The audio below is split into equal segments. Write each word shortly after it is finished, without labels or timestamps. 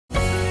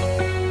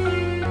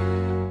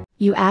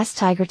You ask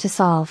Tiger to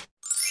solve.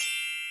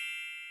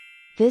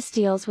 This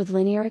deals with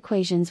linear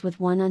equations with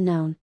one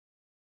unknown.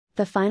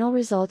 The final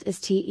result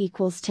is t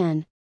equals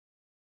 10.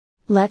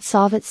 Let's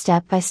solve it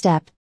step by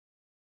step.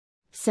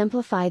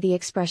 Simplify the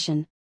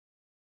expression.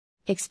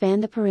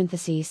 Expand the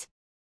parentheses.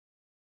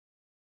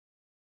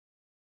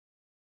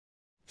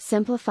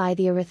 Simplify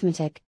the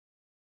arithmetic.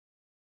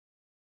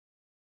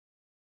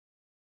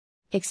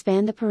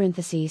 Expand the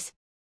parentheses.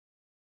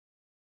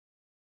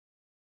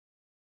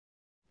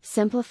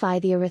 Simplify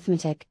the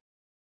arithmetic.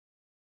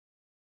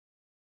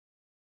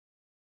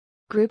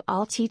 Group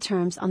all t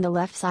terms on the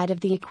left side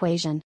of the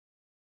equation.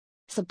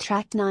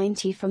 Subtract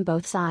 9t from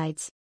both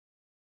sides.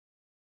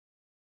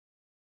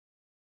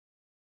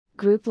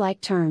 Group like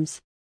terms.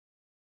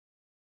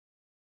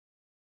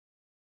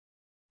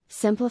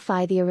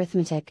 Simplify the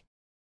arithmetic.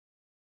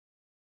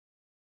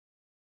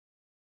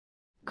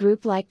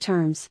 Group like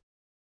terms.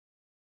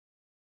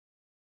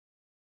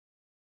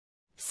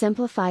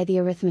 Simplify the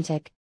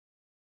arithmetic.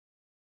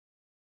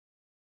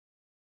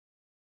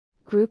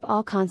 Group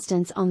all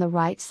constants on the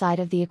right side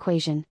of the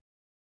equation.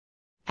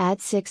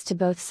 Add 6 to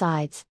both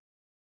sides.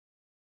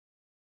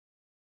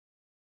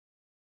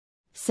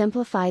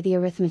 Simplify the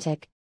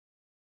arithmetic.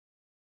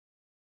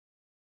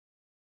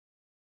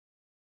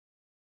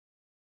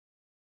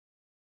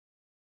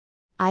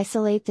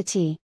 Isolate the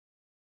t.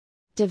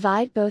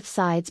 Divide both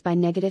sides by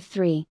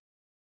 -3.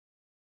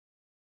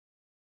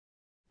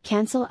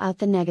 Cancel out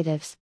the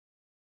negatives.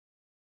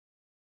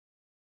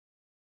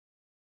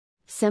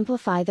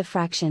 Simplify the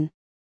fraction.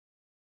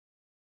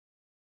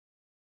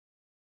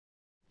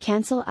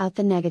 Cancel out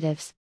the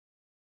negatives.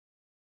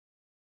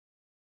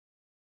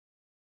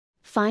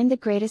 Find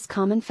the greatest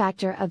common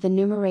factor of the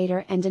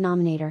numerator and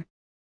denominator.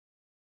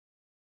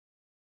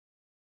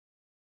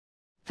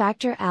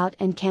 Factor out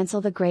and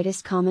cancel the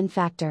greatest common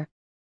factor.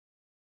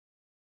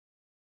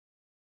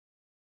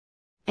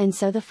 And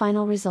so the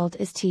final result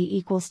is t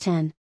equals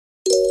 10.